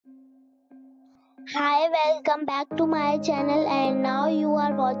Hi, welcome back to my channel, and now you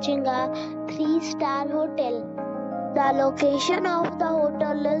are watching a 3-star hotel. The location of the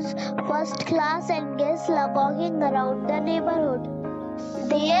hotel is first class and guests love walking around the neighborhood.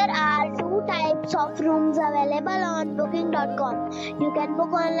 There are two types of rooms available on booking.com. You can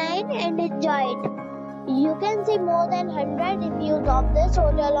book online and enjoy it. You can see more than 100 reviews of this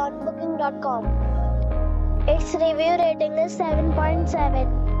hotel on booking.com. Its review rating is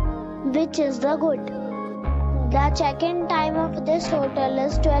 7.7. which is the good. The check-in time of this hotel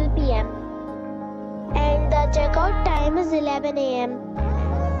is 12 p.m. and the check-out time is 11 a.m.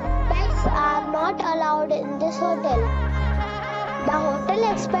 Pets are not allowed in this hotel. The hotel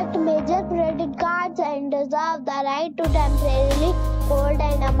accepts major credit cards and reserves the right to temporarily hold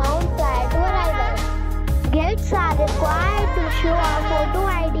an amount prior to arrival. Guests are required to show a photo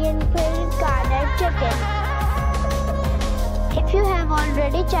ID and credit card at check-in. If you have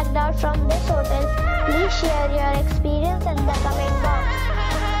already checked out from this hotel, please share your experience in the comment box.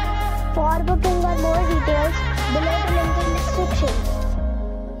 For booking or more details, below the link in description.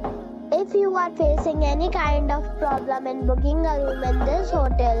 If you are facing any kind of problem in booking a room in this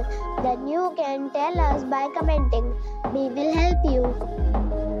hotel, then you can tell us by commenting. We will help you.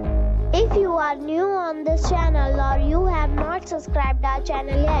 If you are new on this channel or you have not subscribed our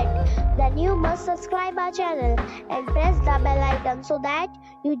channel yet, then you must subscribe our channel and press the bell icon so that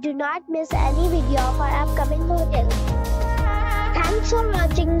you do not miss any video of our upcoming hotel. Thanks for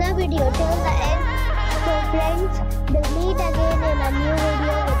watching the video till the end. So friends, we'll meet again in a new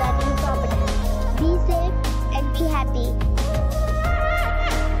video with a new property. Be safe.